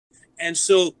And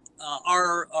so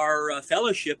our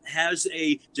fellowship has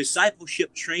a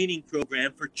discipleship training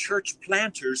program for church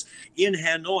planters in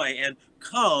Hanoi, and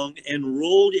Kung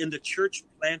enrolled in the church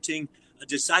planting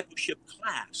discipleship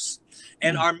class.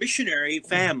 And our missionary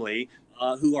family,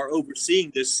 who are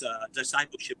overseeing this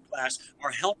discipleship class,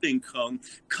 are helping Kung.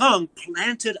 Kung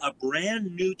planted a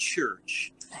brand new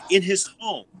church in his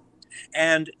home.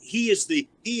 And he is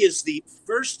the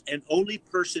first and only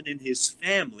person in his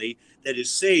family that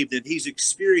is saved, and he's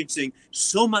experiencing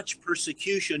so much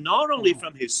persecution, not only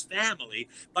from his family,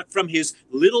 but from his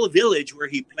little village where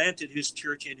he planted his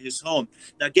church in his home.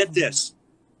 Now get this,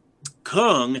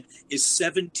 Kung is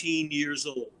 17 years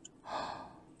old.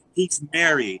 He's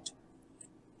married.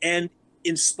 And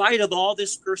in spite of all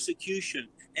this persecution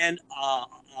and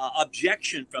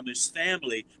objection from his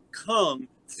family, Kung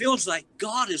feels like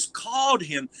God has called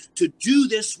him to do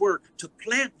this work, to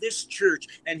plant this church,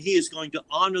 and he is going to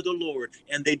honor the Lord.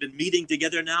 And they've been meeting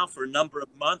together now for a number of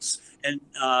months, and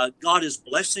God is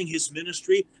blessing his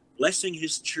ministry, blessing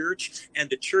his church, and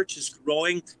the church is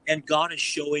growing, and God is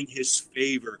showing his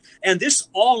favor. And this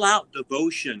all-out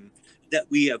devotion that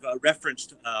we have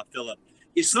referenced, Philip,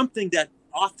 is something that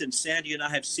often Sandy and I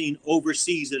have seen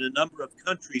overseas in a number of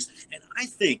countries. And I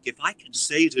think, if I can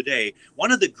say today,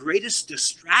 one of the greatest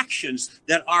distractions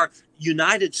that our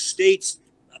United States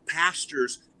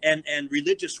pastors and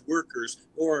religious workers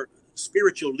or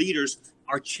spiritual leaders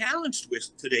are challenged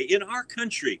with today in our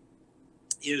country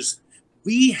is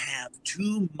we have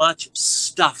too much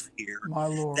stuff here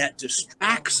that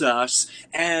distracts us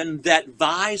and that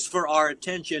vies for our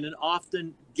attention and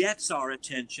often gets our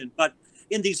attention. But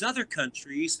in these other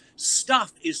countries,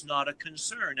 stuff is not a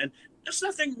concern. And there's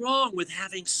nothing wrong with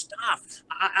having stuff.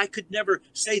 I could never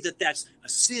say that that's a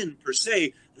sin per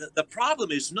se. The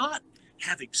problem is not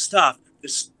having stuff.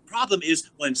 The problem is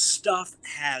when stuff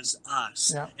has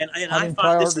us. Yeah. And I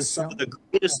find this is some of the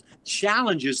greatest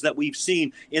challenges that we've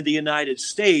seen in the United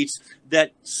States,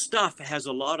 that stuff has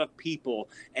a lot of people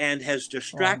and has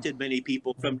distracted many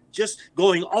people from just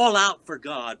going all out for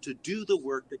God to do the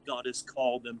work that God has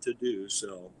called them to do.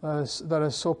 So that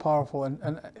is so powerful,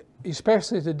 and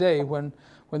especially today when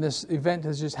this event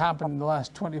has just happened in the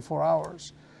last 24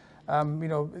 hours. You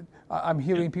know, I'm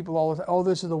hearing people all the time, oh,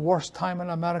 this is the worst time in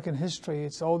American history.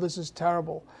 Oh, this is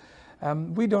terrible.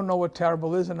 We don't know what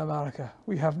terrible is in America.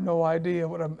 We have no idea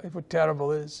what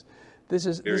terrible is. This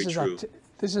is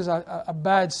a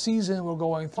bad season we're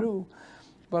going through,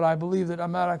 but I believe that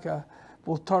America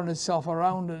will turn itself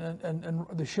around and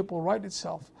the ship will right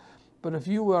itself. But if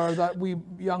you are that wee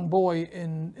young boy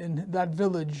in that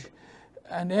village,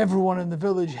 and everyone in the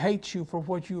village hates you for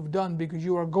what you've done because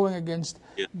you are going against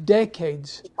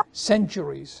decades,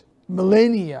 centuries,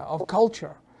 millennia of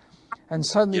culture. And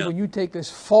suddenly when you take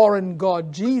this foreign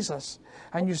God, Jesus,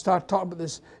 and you start talking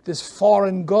about this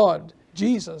foreign God,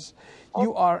 Jesus,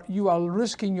 you are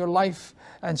risking your life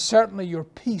and certainly your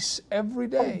peace every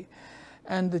day.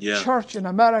 And the church in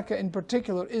America in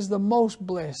particular is the most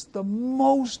blessed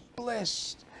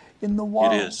in the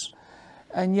world. It is.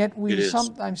 And yet we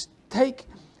sometimes take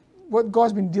what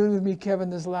God's been dealing with me, Kevin,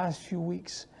 this last few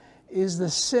weeks, is the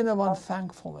sin of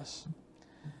unthankfulness.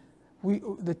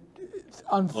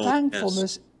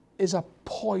 Unthankfulness is a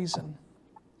poison.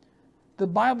 The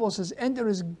Bible says, enter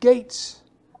his gates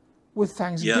with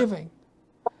thanksgiving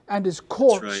and his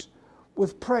courts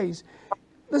with praise.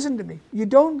 Listen to me. You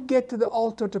don't get to the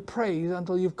altar to praise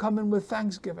until you've come in with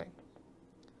thanksgiving.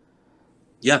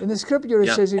 In the scripture, it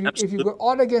says, if you go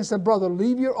out against a brother,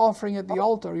 leave your offering at the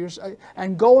altar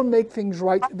and go and make things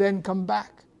right, then come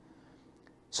back.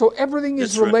 So everything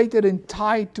is related and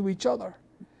tied to each other.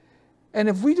 And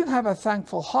if we don't have a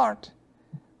thankful heart,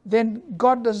 then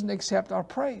God doesn't accept our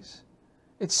praise.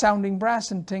 It's sounding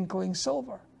brass and tinkling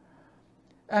silver.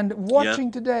 And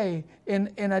watching today,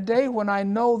 in a day when I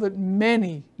know that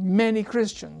many, many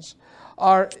Christians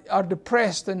are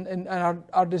depressed and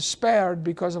are despaired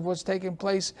because of what's taking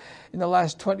place in the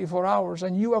last 24 hours.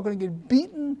 And you are going to get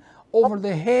beaten over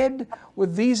the head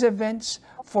with these events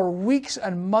for weeks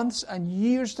and months and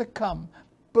years to come.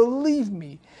 Believe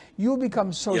me, you'll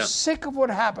become so sick of what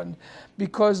happened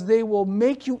because they will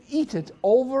make you eat it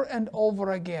over and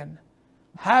over again.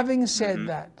 Having said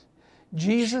that,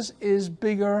 Jesus is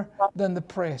bigger than the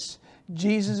press.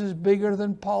 Jesus is bigger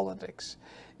than politics.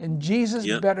 And Jesus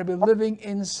better be living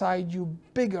inside you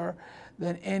bigger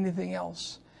than anything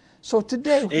else. So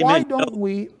today, why don't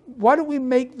we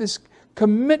make this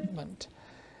commitment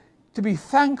to be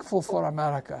thankful for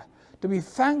America, to be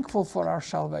thankful for our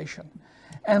salvation,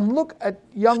 and look at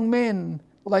young men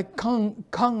like Kung,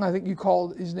 I think you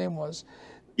called his name was.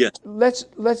 Yes.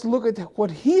 Let's look at what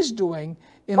he's doing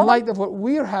in light of what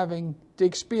we're having to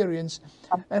experience.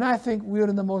 And I think we're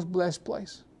in the most blessed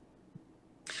place.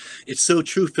 It's so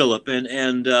true, Philip.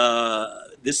 And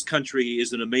this country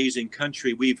is an amazing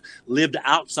country. We've lived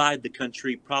outside the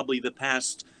country probably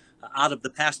out of the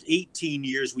past 18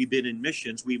 years we've been in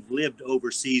missions. We've lived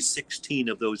overseas 16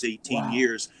 of those 18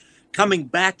 years. Coming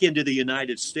back into the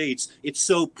United States, it's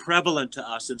so prevalent to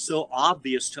us and so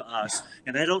obvious to us.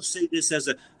 And I don't say this as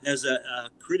a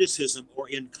criticism or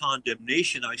in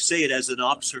condemnation. I say it as an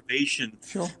observation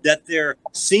that there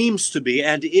seems to be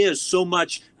and is so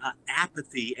much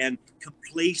apathy and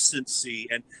complacency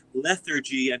and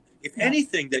lethargy. And if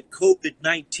anything that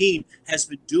COVID-19 has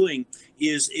been doing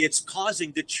is it's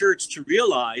causing the church to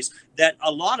realize that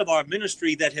a lot of our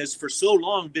ministry that has for so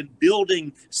long been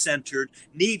building centered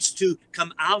needs to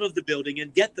come out of the building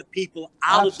and get the people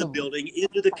out of the building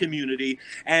into the community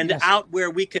and out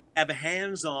where we can have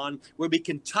hands-on, where we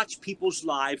can touch people's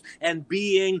lives and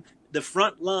being the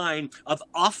front line of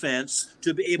offense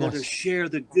to be able to share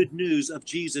the good news of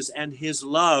Jesus and his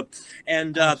love.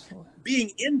 And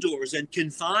being indoors and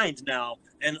confined now,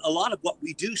 and a lot of what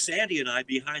we do, Sandy and I,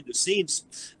 behind the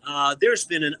scenes, there's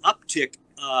been an uptick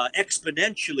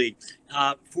exponentially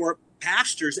for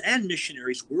pastors and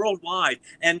missionaries worldwide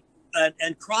and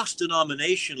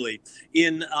cross-denominationally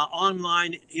in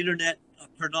online internet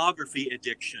pornography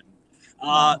addiction.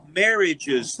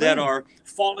 Marriages that are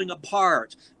falling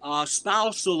apart,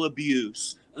 spousal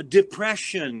abuse,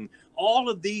 depression. All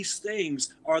of these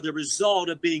things are the result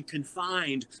of being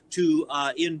confined to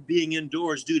being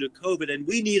indoors due to COVID. And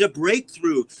we need a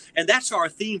breakthrough. And that's our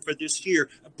theme for this year,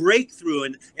 a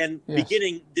breakthrough. And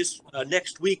beginning this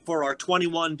next week for our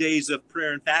 21 days of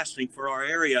prayer and fasting for our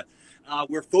area,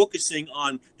 we're focusing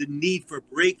on the need for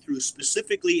breakthrough,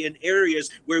 specifically in areas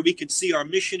where we can see our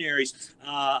missionaries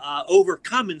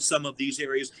overcome in some of these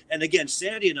areas. And again,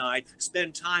 Sandy and I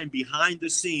spend time behind the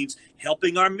scenes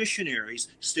helping our missionaries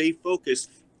stay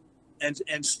focused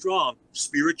and strong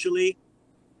spiritually,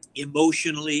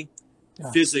 emotionally,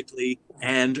 physically,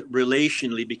 and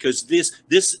relationally, because this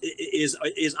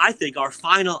is I think our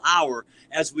final hour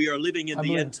as we are living in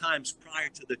the end times prior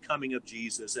to the coming of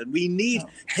Jesus. And we need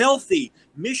healthy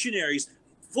missionaries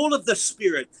full of the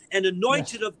Spirit and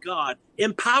anointed of God,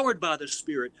 empowered by the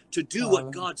Spirit to do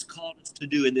what God's called us to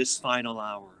do in this final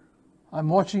hour. I'm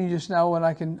watching you just now, and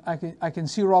I can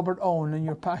see Robert Owen in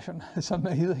your passion. It's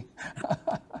amazing.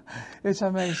 It's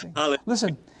amazing.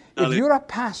 Listen, if you're a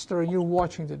pastor and you're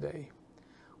watching today,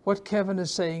 what Kevin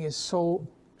is saying is so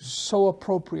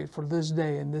appropriate for this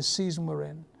day and this season we're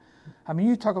in. I mean,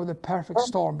 you talk about the perfect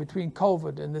storm between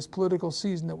COVID and this political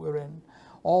season that we're in.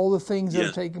 All the things that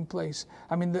are taking place.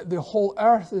 I mean, the whole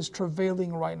earth is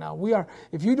travailing right now.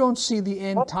 If you don't see the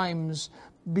end times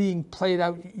being played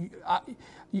out,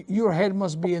 your head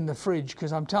must be in the fridge,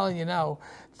 because I'm telling you now,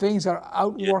 things are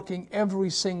outworking every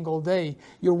single day.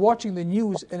 You're watching the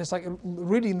news and it's like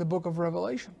reading the book of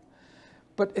Revelation.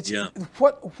 But it's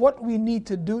what we need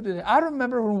to do today. I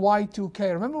remember when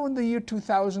Y2K, remember when the year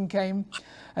 2000 came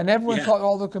and everyone thought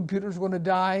all the computers were going to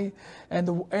die and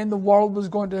the world was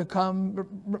going to come.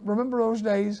 Remember those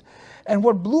days? And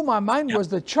what blew my mind was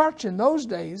the church in those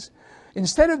days,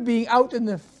 instead of being out in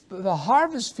the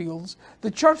harvest fields, the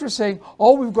church was saying,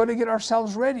 oh, we've got to get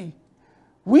ourselves ready.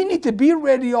 We need to be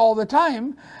ready all the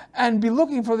time and be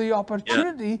looking for the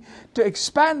opportunity to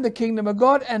expand the kingdom of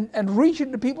God and reach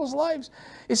into people's lives.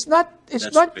 It's not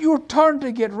your turn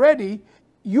to get ready.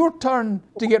 Your turn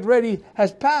to get ready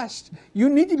has passed. You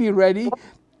need to be ready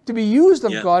to be used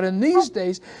of God in these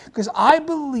days, because I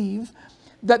believe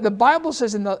that the Bible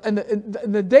says in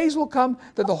the days will come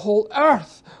that the whole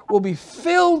earth will be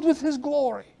filled with His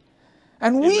glory.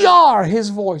 And we are His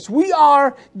voice. We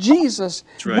are Jesus.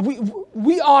 Right.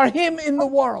 We are Him in the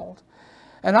world.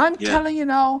 And I'm telling you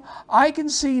now, I can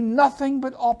see nothing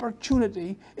but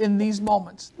opportunity in these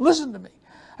moments. Listen to me.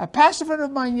 A pastor friend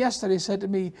of mine yesterday said to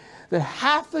me that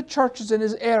half the churches in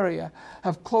his area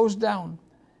have closed down.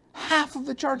 Half of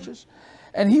the churches.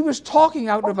 And he was talking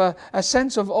out of a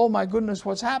sense of, oh my goodness,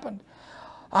 what's happened?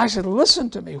 I said,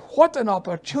 listen to me. What an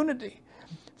opportunity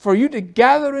for you to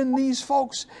gather in these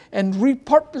folks and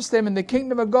repurpose them in the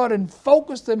kingdom of God and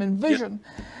focus them in vision.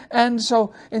 And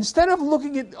so instead of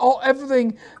looking at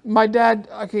everything, my dad,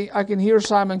 I can hear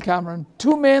Simon Cameron,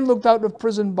 2 men looked out of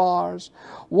prison bars.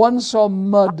 One saw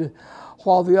mud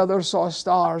while the other saw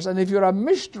stars. And if you're a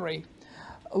missionary,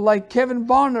 like Kevin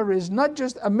Barner is, not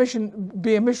just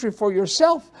be a missionary for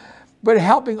yourself, but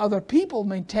helping other people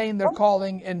maintain their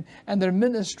calling and their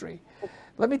ministry.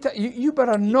 Let me tell you, you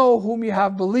better know whom you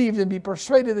have believed and be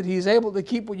persuaded that He's able to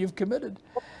keep what you've committed.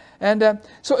 And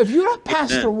so if you're a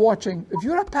pastor watching,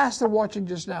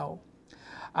 just now,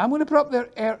 I'm going to put up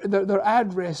their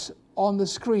address on the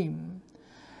screen.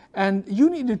 And you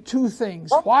need to do two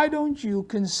things. Why don't you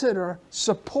consider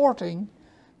supporting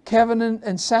Kevin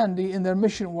and Sandy in their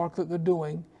mission work that they're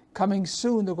doing, coming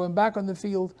soon. They're going back on the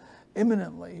field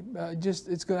imminently.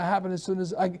 It's going to happen as soon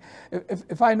as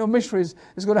if I know missionaries,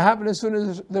 it's going to happen as soon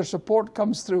as their support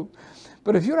comes through.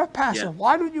 But if you're a pastor,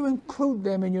 why don't you include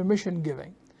them in your mission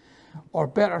giving? Or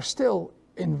better still,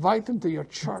 invite them to your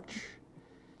church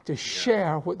to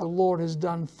share what the Lord has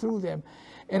done through them.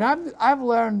 And I've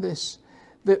learned this,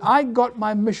 that I got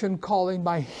my mission calling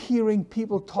by hearing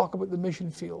people talk about the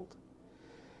mission field.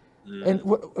 And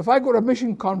if I go to a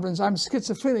mission conference, I'm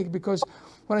schizophrenic, because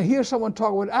when I hear someone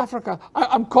talk about Africa,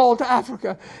 I'm called to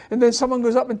Africa. And then someone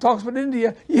goes up and talks about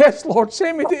India. Yes, Lord,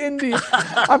 send me to India.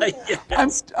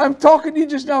 I'm talking to you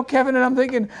just now, Kevin, and I'm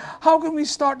thinking, how can we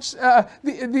start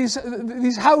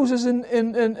these houses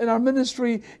in our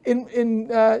ministry in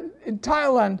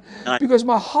Thailand? Because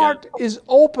my heart is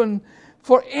open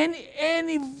for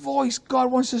any voice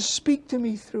God wants to speak to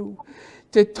me through,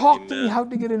 to talk to me how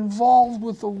to get involved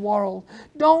with the world.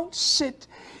 Don't sit.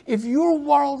 If your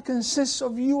world consists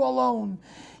of you alone,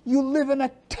 you live in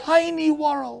a tiny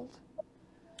world.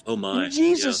 Oh my. And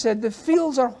Jesus said, the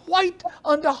fields are white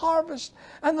unto harvest,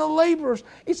 and the laborers.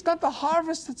 It's not the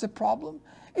harvest that's a problem.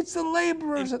 It's the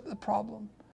laborers that's the problem.